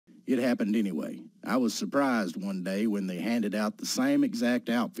it happened anyway. I was surprised one day when they handed out the same exact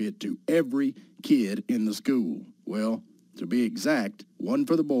outfit to every kid in the school. Well, to be exact, one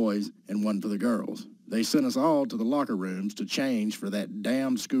for the boys and one for the girls. They sent us all to the locker rooms to change for that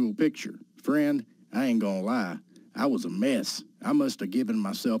damn school picture. Friend, I ain't gonna lie, I was a mess. I must have given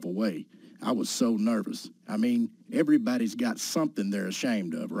myself away. I was so nervous. I mean, everybody's got something they're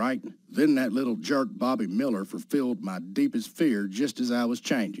ashamed of, right? Then that little jerk Bobby Miller fulfilled my deepest fear just as I was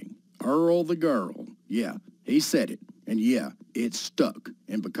changing. Earl the girl. Yeah, he said it. And yeah, it stuck.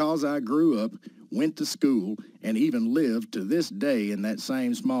 And because I grew up, went to school, and even lived to this day in that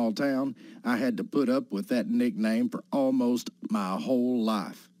same small town, I had to put up with that nickname for almost my whole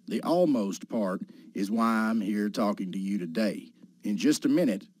life. The almost part is why I'm here talking to you today. In just a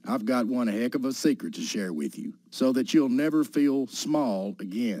minute, I've got one heck of a secret to share with you, so that you'll never feel small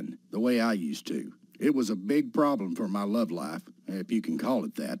again, the way I used to. It was a big problem for my love life, if you can call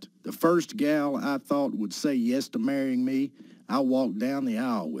it that. The first gal I thought would say yes to marrying me, I walked down the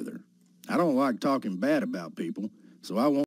aisle with her. I don't like talking bad about people, so I won't